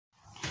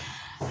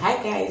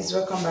Hi guys,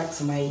 welcome back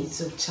to my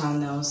YouTube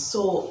channel.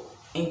 So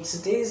in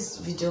today's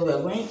video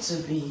we're going to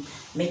be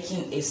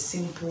making a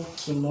simple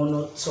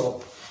kimono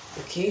top.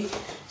 Okay,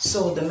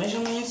 so the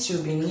measurements you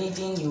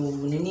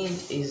will need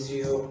is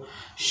your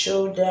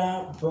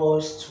shoulder,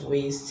 bust,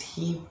 waist,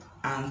 hip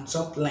and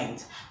top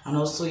length, and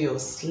also your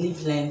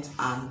sleeve length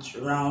and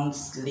round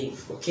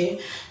sleeve. Okay,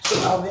 so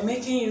I'll be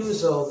making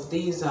use of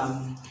this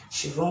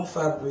chiffon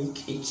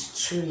fabric.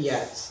 It's 2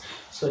 yards.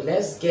 So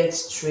let's get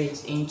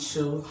straight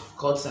into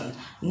cutting.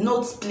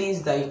 Note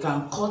please that you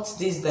can cut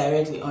this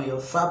directly on your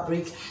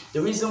fabric.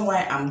 The reason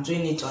why I'm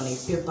doing it on a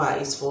paper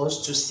is for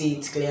us to see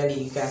it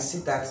clearly. You can see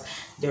that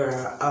there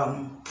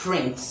are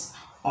prints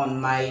on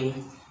my,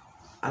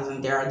 as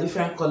in there are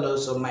different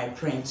colors of my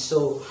print.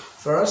 So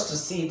for us to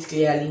see it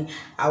clearly,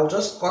 I'll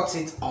just cut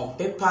it on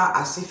paper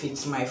as if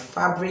it's my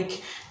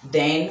fabric,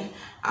 then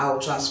I'll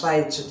transfer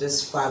it to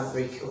this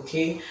fabric.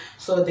 Okay,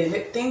 so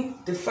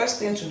the first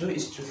thing to do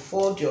is to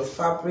fold your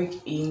fabric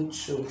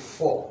into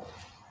 4.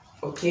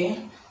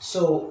 Okay,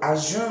 so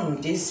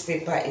assume this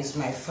paper is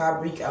my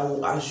fabric. I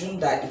will assume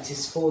that it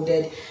is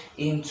folded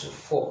into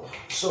 4.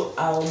 So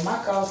I'll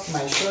mark out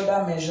my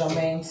shoulder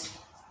measurement.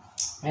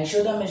 My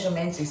shoulder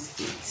measurement is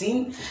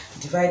 18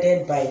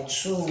 divided by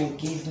 2 will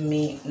give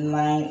me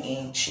 9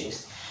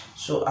 inches.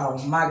 So I'll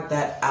mark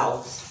that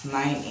out,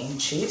 9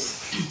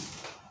 inches.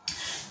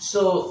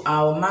 So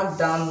I'll mark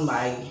down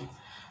my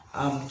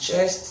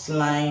chest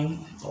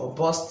line or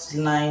bust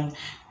line,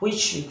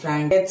 which you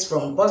can get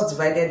from bust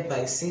divided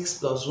by 6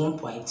 plus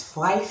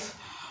 1.5.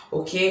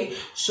 Okay,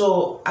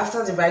 so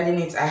after dividing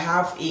it I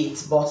have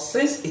 8, but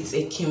since it's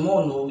a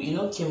kimono, you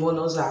know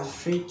kimonos are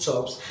free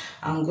tops,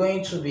 I'm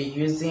going to be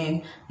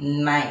using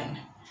 9.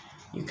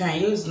 You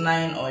can use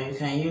 9 or you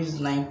can use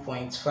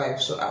 9.5.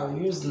 so I'll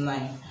use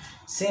 9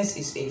 since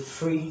it's a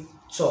free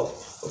top.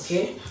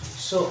 Okay,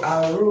 so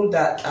I'll rule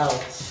that out.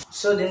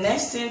 So the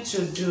next thing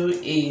to do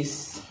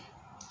is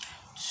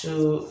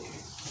to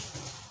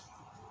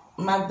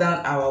mark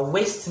down our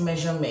waist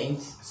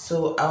measurement.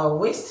 So our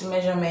waist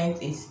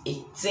measurement is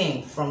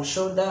 18. From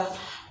shoulder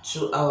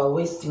to our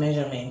waist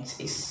measurement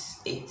is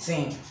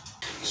 18.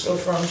 So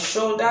from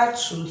shoulder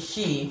to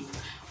hip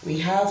we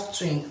have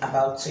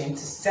about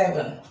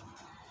 27.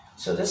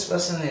 So this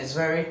person is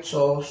very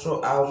tall,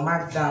 so I'll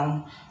mark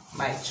down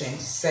my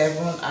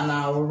 27 and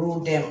I'll rule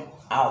them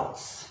out.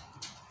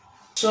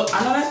 So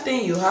another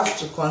thing you have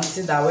to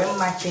consider when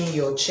marking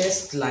your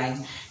chest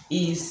line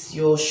is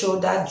your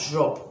shoulder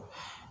drop.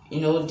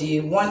 You know,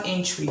 the 1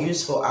 inch we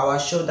use for our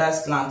shoulder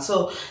slant.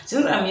 So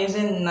since I'm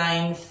using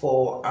 9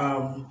 for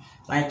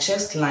my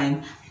chest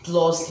line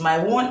plus my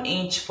 1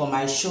 inch for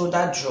my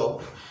shoulder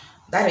drop,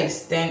 that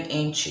is 10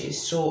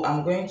 inches. So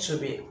I'm going to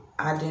be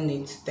adding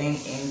it 10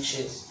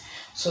 inches.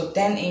 So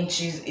 10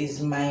 inches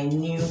is my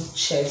new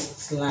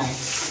chest line.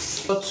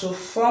 So to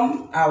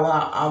form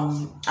our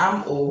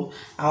armhole,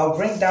 I'll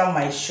bring down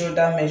my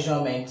shoulder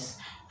measurement,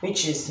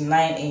 which is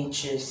 9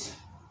 inches.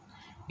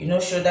 You know,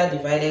 shoulder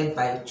divided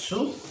by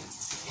 2.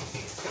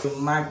 To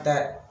mark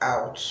that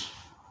out.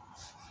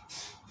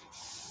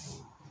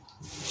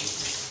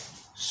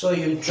 So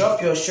you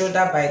drop your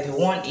shoulder by the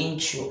 1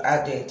 inch you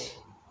added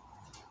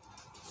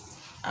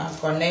and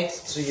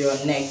connect to your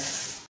neck.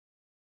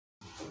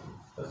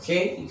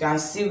 Okay, you can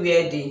see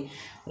where the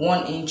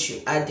 1 inch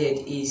you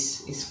added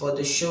is for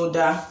the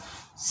shoulder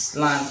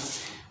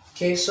slant.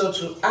 Okay, so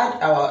to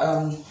add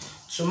our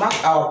to mark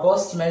our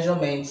bust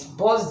measurement,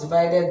 bust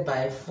divided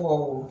by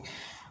 4,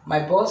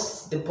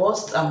 the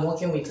bust I'm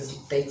working with is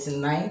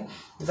 39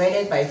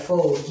 divided by 4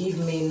 will give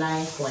me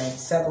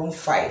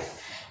 9.75.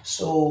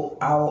 so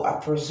I'll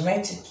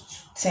approximate it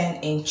to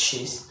 10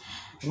 inches.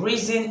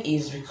 Reason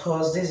is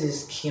because this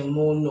is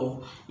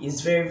kimono,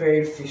 it's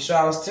very free, so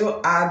I'll still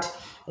add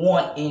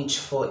 1 inch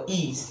for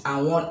ease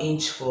and 1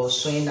 inch for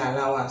sewing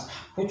allowance,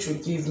 which will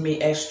give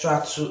me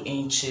extra 2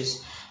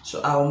 inches.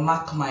 So I'll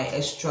mark my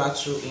extra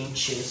 2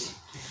 inches.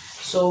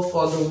 So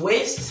for the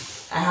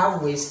waist, I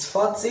have waist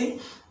 40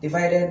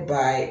 divided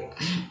by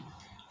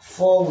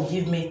 4 will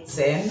give me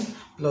 10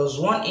 plus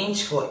 1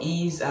 inch for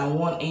ease and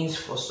 1 inch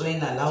for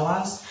sewing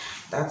allowance,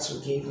 that will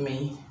give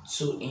me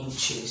 2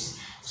 inches.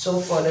 So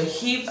for the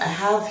hip, I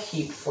have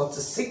hip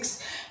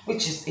 46,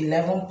 which is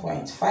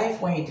 11.5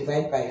 when you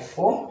divide by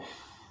 4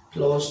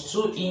 plus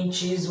 2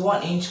 inches,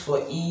 1 inch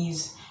for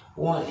ease,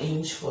 1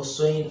 inch for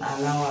sewing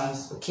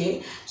allowance.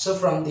 Okay, so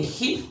from the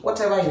hip,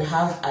 whatever you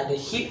have at the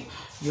hip,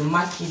 you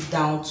mark it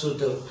down to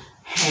the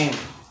hem.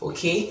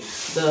 Okay,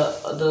 the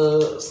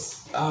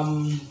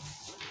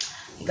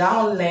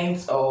gown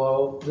length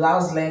or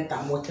blouse length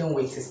I'm working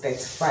with is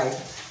 35,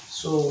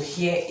 so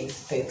here is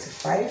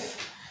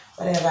 35.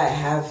 Whatever I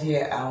have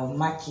here, I'll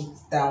mark it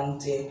down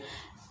there.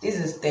 This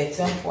is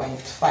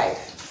 13.5,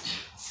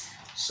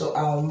 so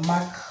I'll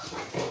mark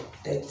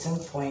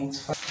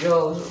 13.5.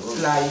 Your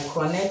ruler, you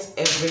connect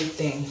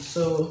everything.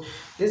 So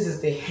this is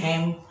the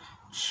hem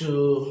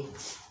to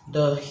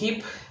the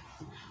hip,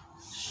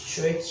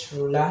 straight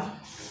ruler.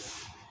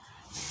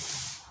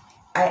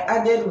 I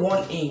added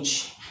 1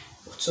 inch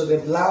to the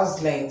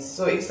blouse length.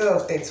 So instead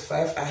of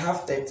 35, I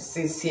have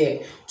 36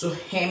 here to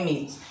hem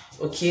it.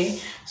 Okay,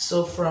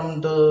 so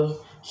from the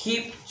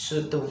hip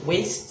to the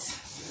waist,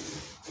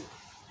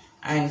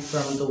 and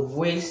from the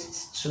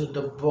waist to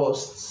the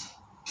bust.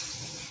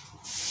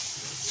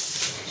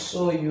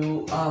 So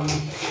you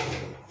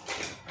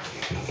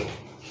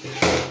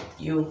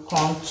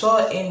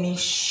contour any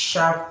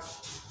sharp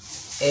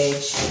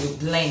edge, you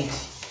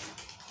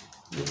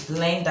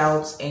blend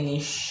out any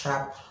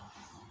sharp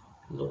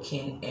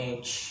looking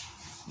edge.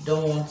 You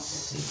don't want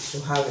it to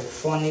have a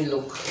funny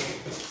look.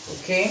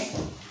 Okay,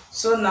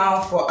 so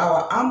now for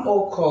our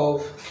armhole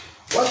curve,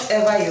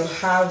 whatever you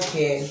have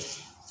here,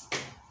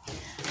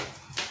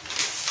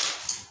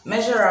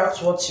 measure out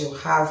what you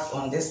have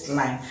on this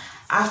line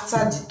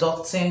after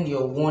deducting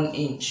your 1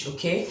 inch.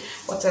 Okay,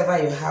 whatever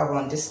you have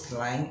on this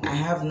line, I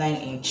have 9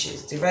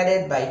 inches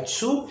divided by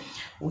 2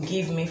 will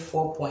give me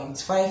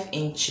 4.5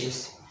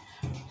 inches.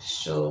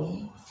 So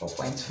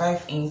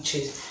 4.5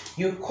 inches,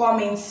 you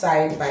come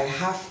inside by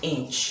 ½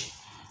 inch.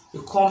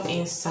 You come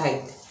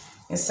inside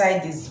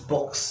this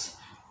box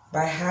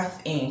by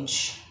 ½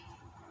 inch.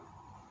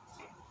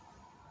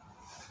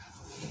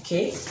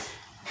 Okay,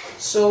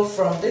 so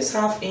from this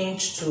 ½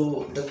 inch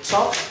to the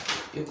top,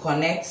 you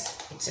connect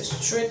with a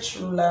straight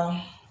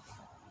ruler,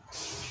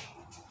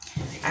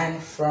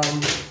 and from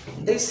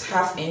this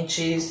 ½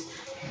 inches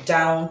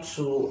down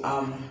to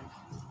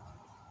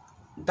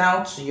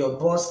your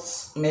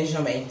bust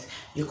measurement,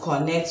 you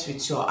connect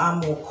with your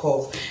armhole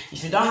curve.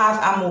 If you don't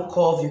have armhole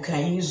curve, you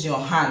can use your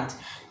hand,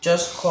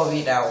 just curve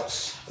it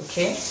out.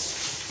 Okay,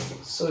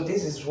 so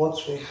this is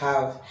what we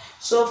have.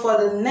 So for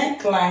the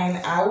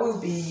neckline, I will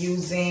be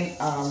using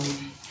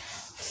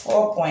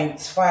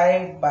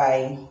 4.5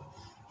 by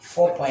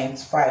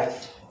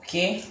 4.5.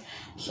 Okay,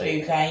 so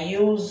you can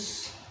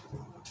use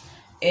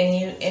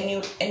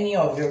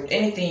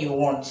anything you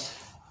want.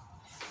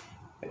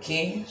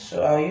 Okay,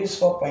 so I'll use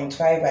 4.5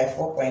 by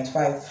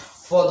 4.5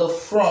 for the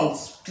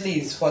front,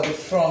 please, for the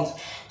front.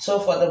 So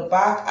for the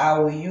back, I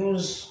will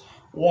use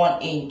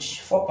 1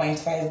 inch,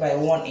 4.5 by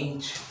 1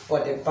 inch for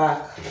the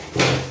back.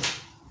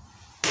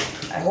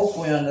 I hope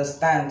we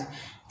understand.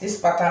 This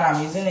pattern,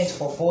 I'm using it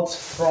for both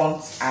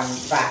front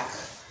and back.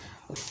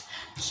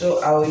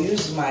 So I will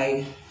use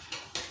my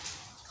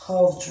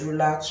curved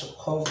ruler to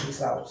curve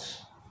this out,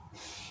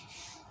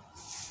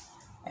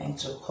 and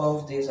to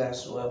curve this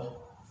as well.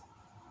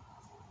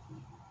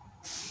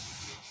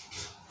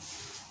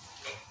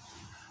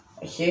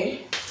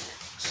 Okay,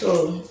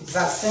 so it's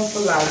as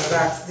simple as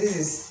that. This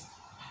is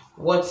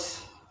what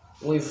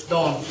we've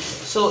done.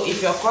 So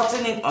if you're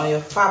cutting it on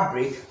your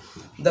fabric,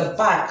 the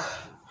back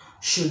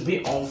should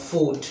be on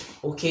fold.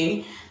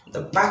 Okay,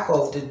 the back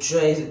of the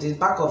dress, the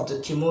back of the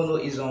kimono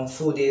is on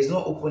fold. There is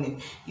no opening.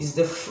 It's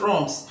the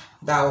front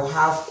that will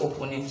have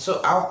opening.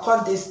 So I'll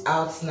cut this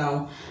out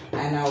now,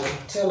 and I'll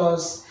tell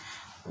us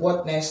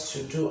what next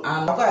to do.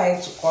 And I'll go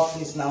ahead to cut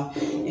this now.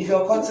 If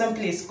you're cutting,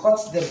 please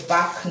cut the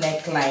back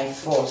neckline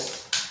first.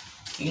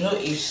 You know,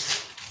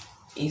 it's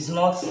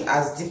not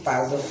as deep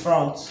as the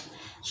front.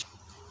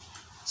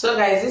 So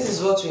guys, this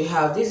is what we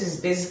have. This is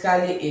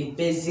basically a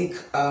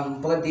basic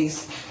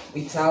bodice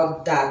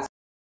without that.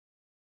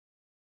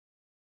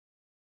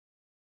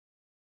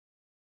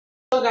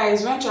 So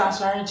guys, when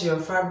transferring to your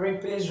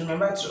fabric, please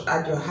remember to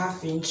add your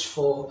 ½ inch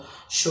for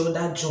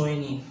shoulder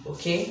joining.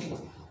 Okay,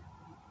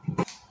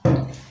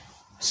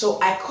 so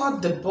I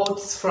cut the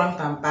both front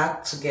and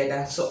back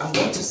together, so I'm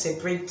going to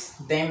separate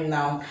them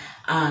now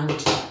and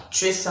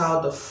trace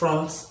out the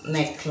front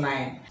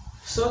neckline.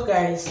 So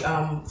guys,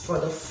 for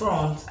the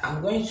front,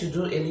 I'm going to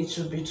do a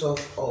little bit of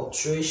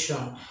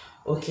alteration.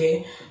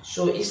 Okay,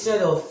 so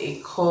instead of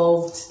a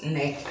curved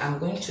neck, I'm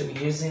going to be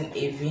using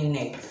a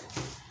V-neck.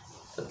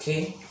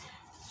 Okay,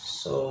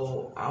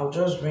 so I'll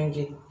just bring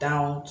it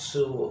down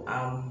to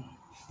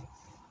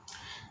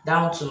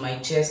my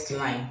chest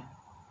line.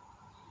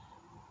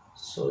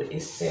 So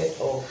instead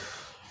of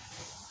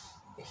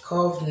a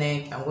curved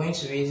neck, I'm going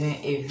to be using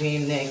a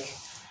V-neck,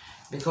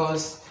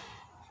 because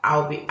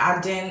I'll be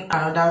adding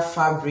another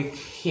fabric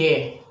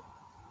here.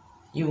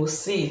 You will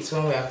see it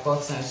when we are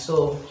cutting.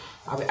 So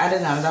I'll be adding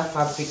another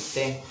fabric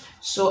there.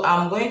 So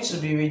I'm going to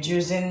be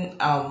reducing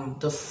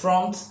the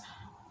front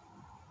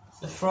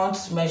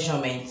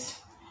measurement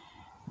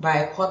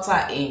by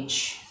 ½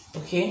 inch.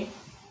 Okay,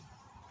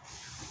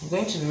 I'm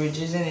going to be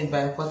reducing it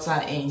by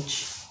 ½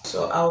 inch.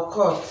 So I'll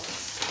cut.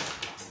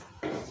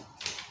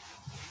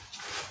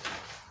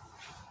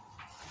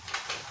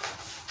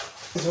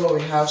 This is what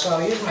we have. So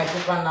I'll use my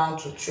paper now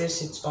to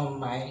trace it on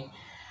my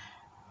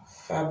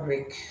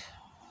fabric.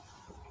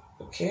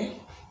 Okay,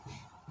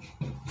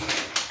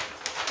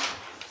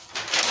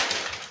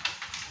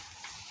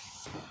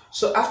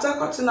 so after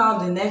cutting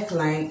out the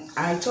neckline,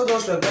 I told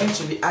us we're going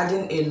to be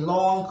adding a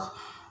long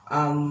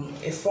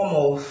a form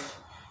of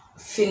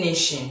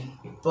finishing,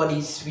 but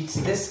it's with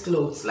this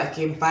clothes, like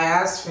a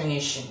bias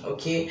finishing.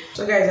 Okay,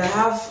 so guys, I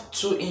have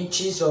 2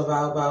 inches of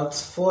about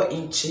 4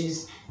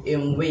 inches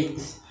in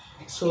width.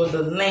 So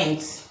the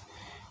length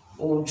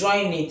we'll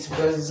join it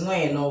because it's not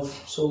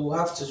enough, so we'll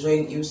have to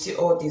join. You see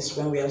all this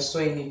when we are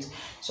sewing it,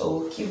 so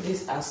we'll keep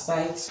this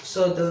aside.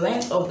 So the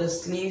length of the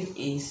sleeve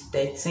is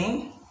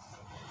 13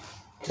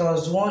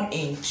 plus 1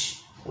 inch.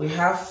 We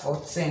have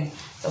 14.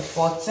 The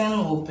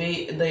 14 will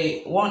be,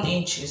 the 1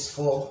 inch is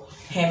for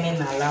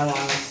hemming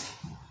allowance,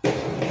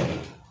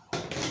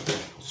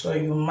 so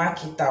you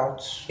mark it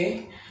out.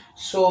 Okay,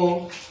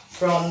 so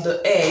from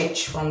the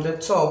edge, from the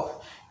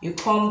top, you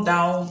come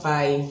down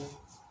by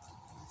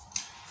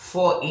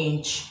 4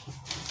 inch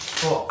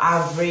for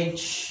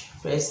average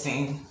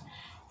person.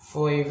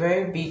 For a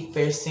very big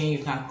person, you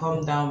can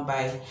come down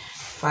by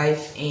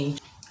 5 inch.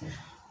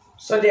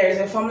 So there is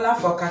a formula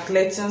for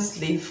calculating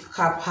sleeve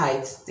cap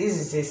height. This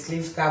is a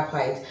sleeve cap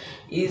height.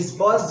 It's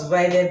bust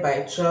divided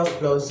by 12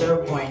 plus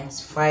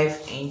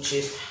 0.5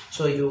 inches.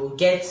 So you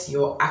get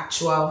your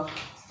actual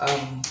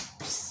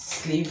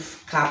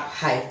sleeve cap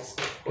height.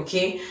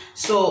 Okay,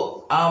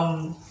 so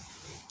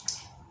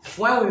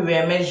when we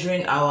were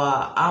measuring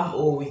our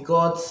armhole, we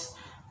got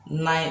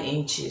 9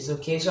 inches.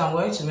 Okay, so I'm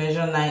going to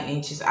measure 9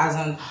 inches as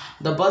in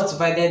the bust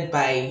divided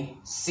by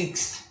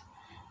 6.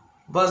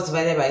 Bust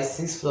divided by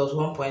 6 plus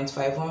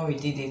 1.5 when we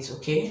did it.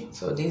 Okay,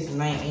 so this is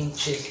 9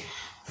 inches.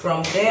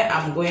 From there,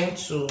 I'm going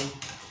to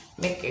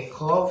make a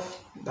curve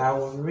that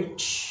will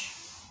reach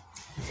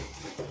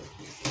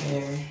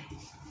here.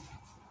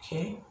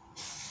 Okay,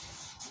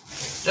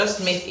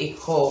 just make a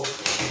curve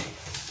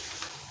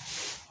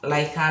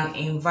like an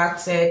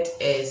inverted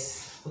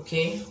S.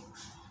 Okay,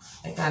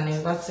 like an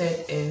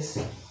inverted S.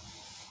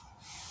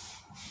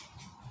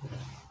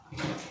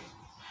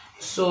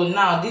 So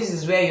now this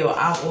is where your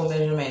armhole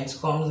measurement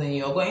comes in.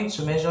 You're going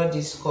to measure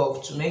this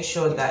curve to make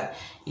sure that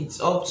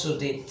it's up to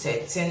the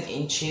 13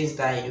 inches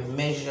that you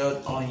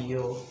measured on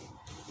your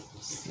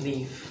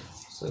sleeve.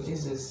 So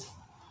this is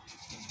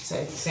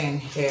 13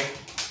 here.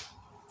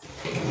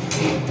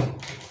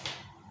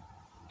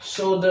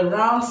 So the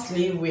round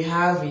sleeve we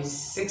have is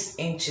 6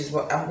 inches,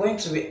 but I'm going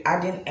to be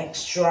adding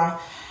extra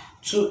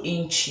 2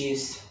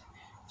 inches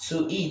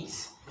to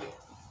it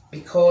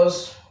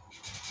because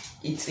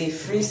it's a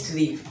free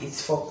sleeve.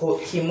 It's for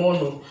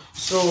kimono.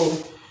 So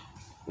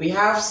we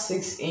have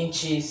 6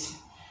 inches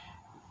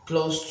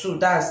plus 2,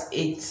 that's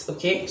 8.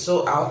 Okay,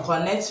 so I'll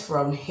connect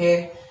from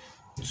here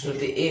to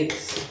the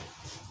 8,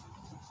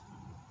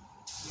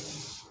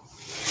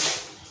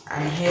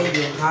 and here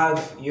you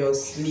have your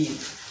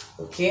sleeve.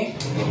 Okay,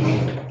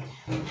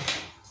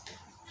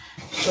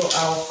 so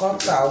I'll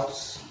cut out.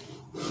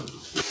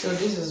 So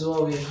this is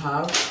what we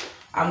have.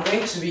 I'm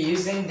going to be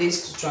using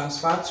this to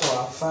transfer to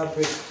our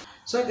fabric.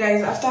 So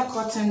guys, after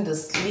cutting the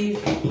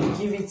sleeve, you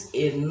give it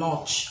a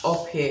notch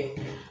up here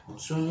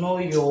to know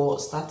your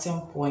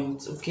starting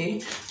point. Okay,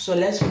 so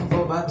let's move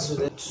over to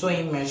the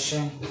sewing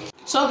machine.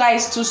 So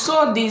guys, to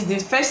sew this, the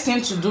first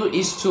thing to do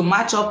is to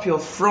match up your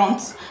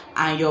front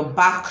and your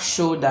back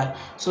shoulder.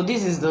 So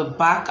this is the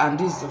back and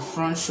this is the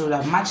front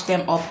shoulder. Match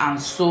them up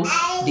and sew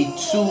the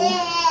 2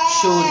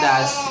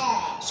 shoulders.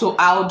 So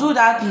I'll do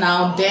that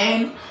now.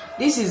 Then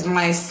this is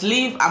my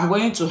sleeve. I'm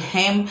going to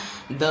hem it,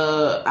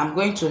 the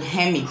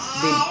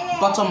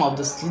bottom of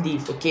the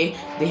sleeve. Okay,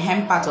 the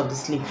hem part of the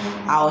sleeve.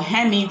 I'll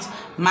hem it,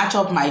 match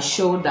up my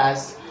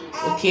shoulders.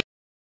 Okay,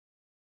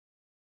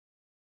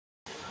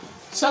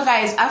 so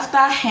guys, after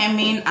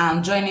hemming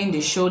and joining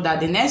the shoulder,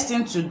 the next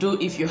thing to do,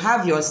 if you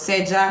have your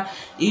serger,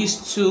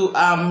 is to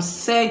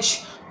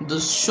serge the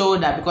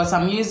shoulder, because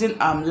I'm using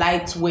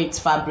lightweight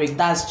fabric,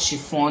 that's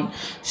chiffon,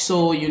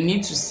 so you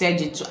need to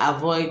serge it to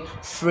avoid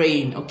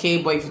fraying.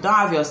 Okay, but if you don't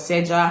have your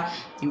serger,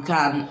 you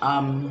can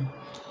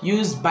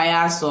use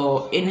bias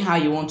or anyhow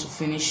you want to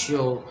finish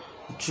your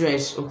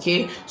dress.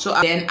 Okay, so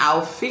then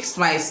I'll fix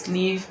my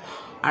sleeve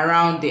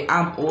around the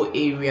armhole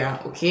area.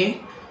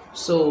 Okay,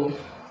 so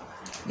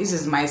this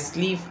is my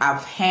sleeve.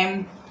 I've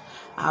hemmed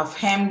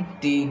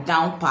the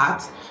down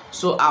part,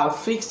 so I'll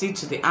fix it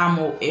to the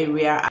armhole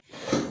area.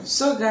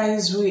 So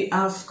guys, we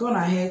have gone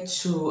ahead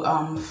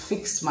to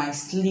fix my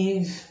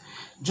sleeve,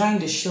 join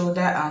the shoulder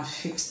and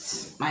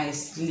fixed my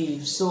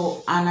sleeve.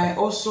 So, and I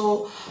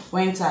also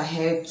went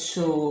ahead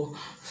to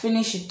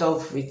finish it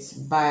off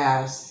with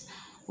bias.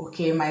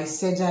 Okay, my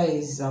serger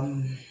is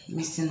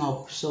messing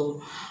up,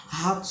 so I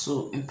have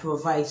to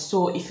improvise.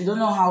 So if you don't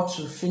know how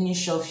to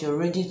finish off your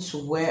ready to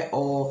wear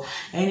or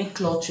any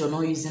cloth you're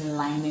not using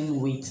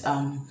lining with,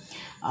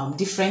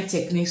 different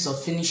techniques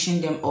of finishing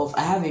them off,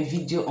 I have a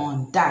video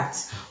on that.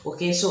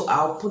 Okay, so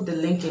I'll put the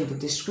link in the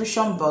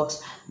description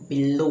box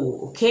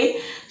below.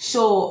 Okay,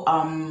 so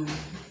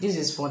this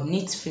is for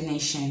neat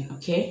finishing.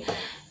 Okay,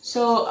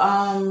 so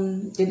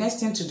the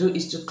next thing to do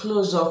is to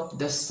close up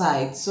the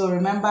side. So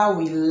remember,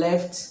 we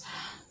left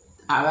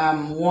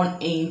 1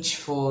 inch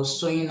for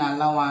sewing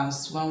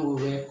allowance when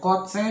we were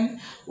cutting.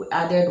 We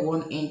added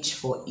 1 inch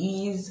for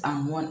ease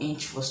and 1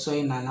 inch for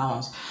sewing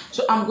allowance.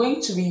 So I'm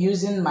going to be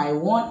using my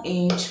 1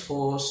 inch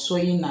for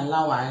sewing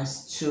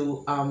allowance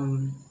to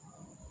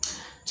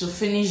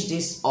finish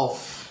this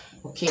off.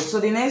 Okay, so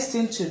the next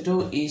thing to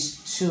do is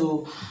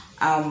to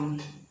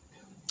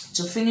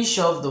finish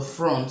off the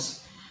front.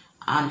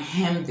 and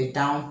hem the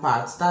down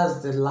parts.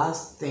 That's the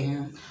last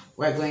thing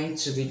we're going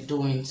to be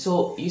doing.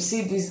 So you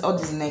see all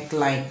this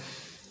neckline,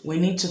 we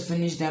need to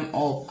finish them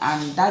up,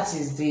 and that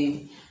is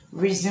the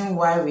reason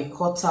why we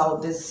cut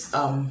out this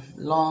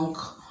long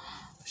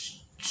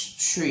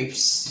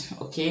strips.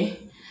 Okay,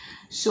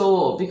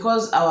 so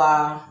because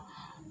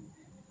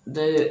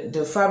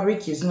the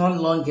fabric is not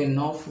long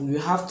enough, we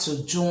have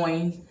to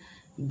join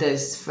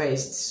this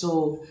first.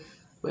 So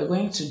we're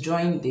going to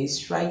join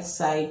this right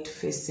side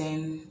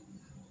facing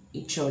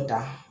each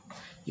other.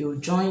 You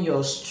join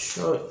your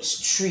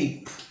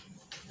strip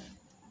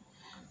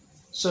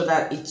so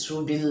that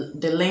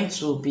the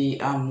length will be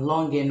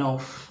long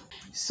enough.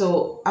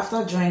 So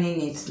after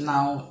joining it,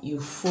 now you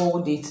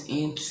fold it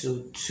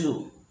into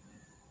two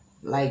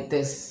like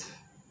this.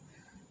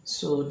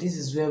 So this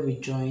is where we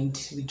joined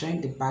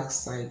the back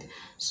side.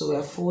 So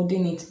we're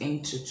folding it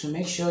into two.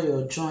 Make sure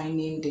you're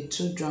joining the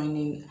two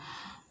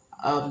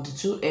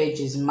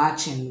edges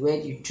matching where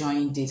you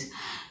joined it.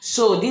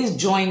 So this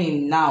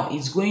joining now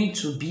is going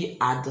to be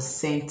at the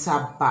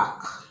center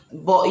back,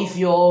 but if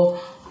your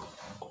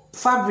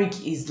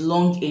fabric is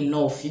long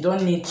enough, you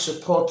don't need to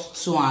cut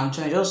two and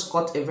join, just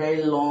cut a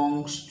very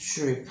long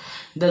strip.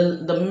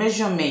 The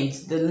measurement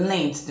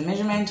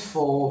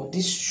for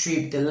this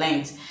strip, the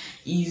length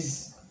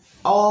is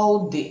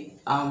all the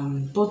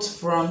both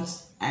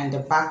front and the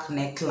back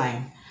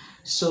neckline.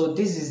 So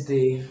this is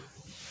the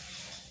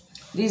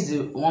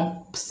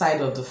one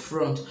side of the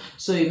front.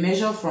 So you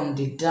measure from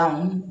the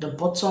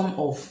bottom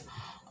of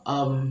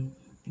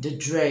the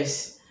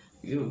dress,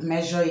 you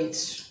measure it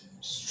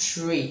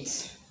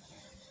straight.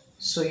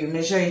 So you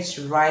measure it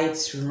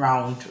right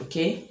round.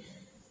 Okay,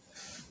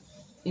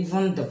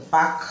 even the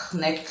back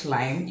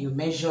neckline, you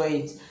measure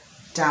it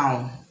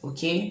down.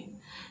 Okay,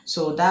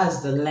 so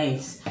that's the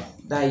length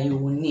that you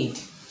will need.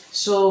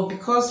 So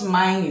because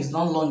mine is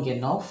not long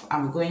enough,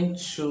 I'm going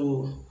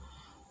to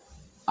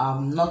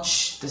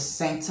notch the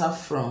center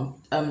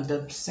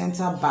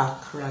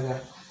back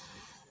rather.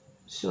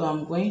 So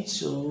I'm going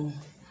to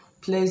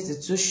place the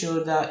two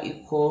shoulder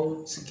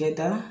equal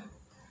together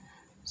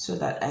so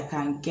that I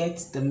can get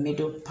the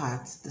middle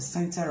part, the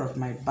center of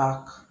my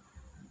back.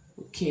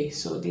 Okay,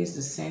 so this is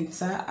the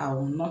center. I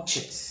will notch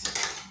it.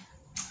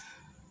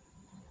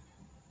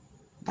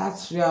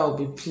 That's where I'll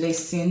be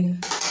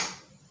placing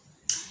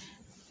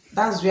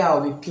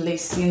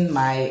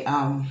my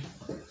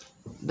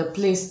the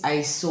place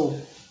I sew.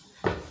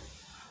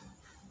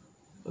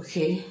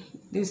 Okay,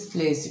 this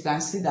place, you can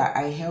see that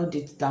I held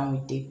it down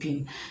with a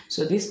pin.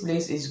 So this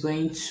place is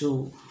going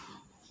to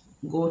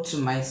go to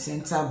my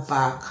center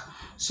back.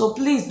 So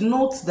please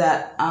note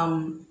that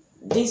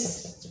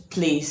this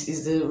place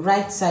is the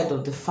right side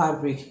of the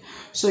fabric.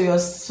 So you're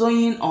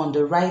sewing on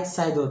the right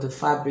side of the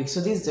fabric. So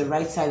this is the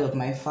right side of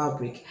my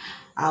fabric.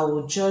 I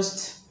will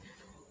just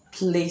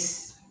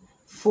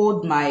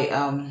fold my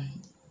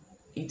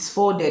it's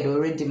folded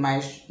already.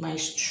 My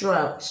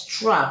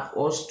strap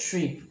or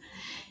strip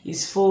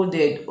is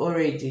folded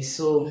already.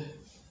 So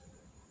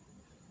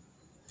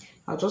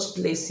I'll just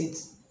place it,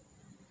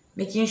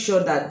 making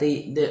sure that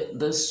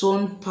the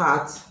sewn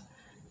part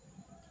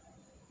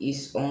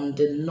is on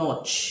the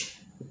notch.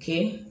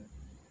 Okay,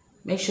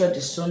 make sure the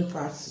sewn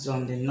part is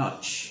on the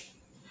notch.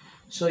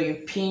 So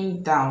you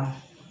pin down.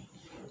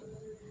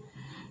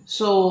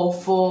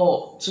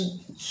 So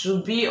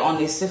to be on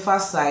the safer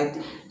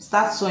side,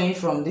 start sewing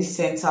from this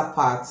center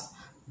part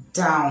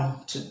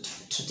down to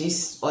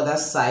this other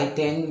side.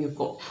 Then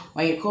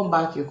when you come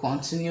back, you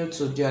continue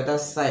to the other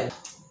side.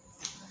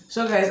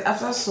 So guys,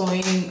 after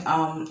sewing,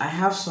 I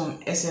have some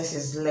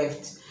excesses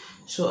left,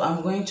 so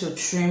I'm going to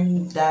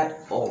trim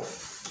that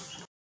off.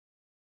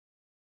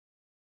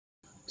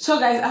 So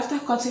guys, after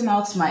cutting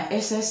out my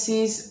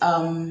excesses,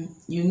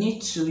 you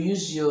need to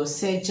use your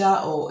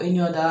serger or any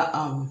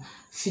other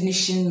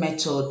finishing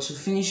method to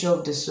finish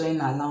off the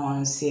sewing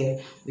allowance here.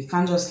 We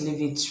can't just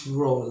leave it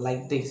raw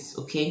like this.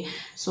 Okay,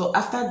 so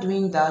after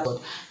doing that,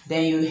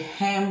 then you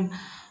hem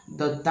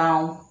the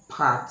down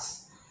part.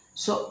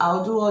 So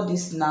I'll do all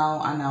this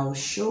now and I'll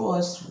show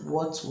us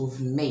what we've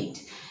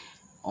made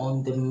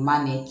on the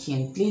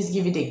mannequin. Please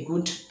give it a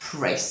good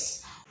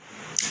press.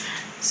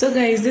 So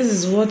guys, this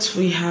is what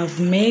we have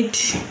made.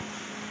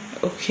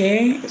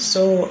 Okay,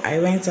 so I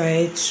went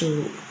ahead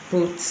to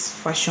put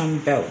fashion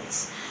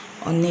belt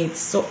on it.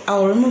 So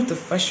I'll remove the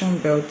fashion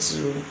belt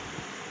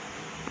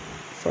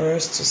for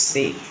us to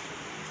see.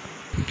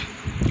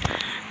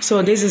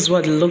 So this is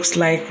what it looks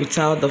like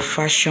without the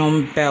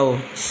fashion belt.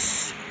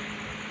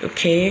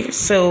 Okay,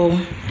 so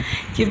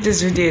give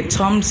this video a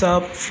thumbs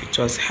up if it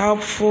was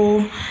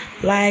helpful.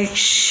 Like,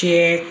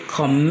 share,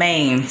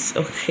 comment.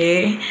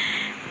 Okay,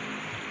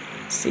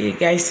 see you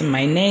guys in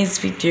my next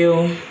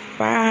video.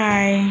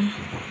 Bye.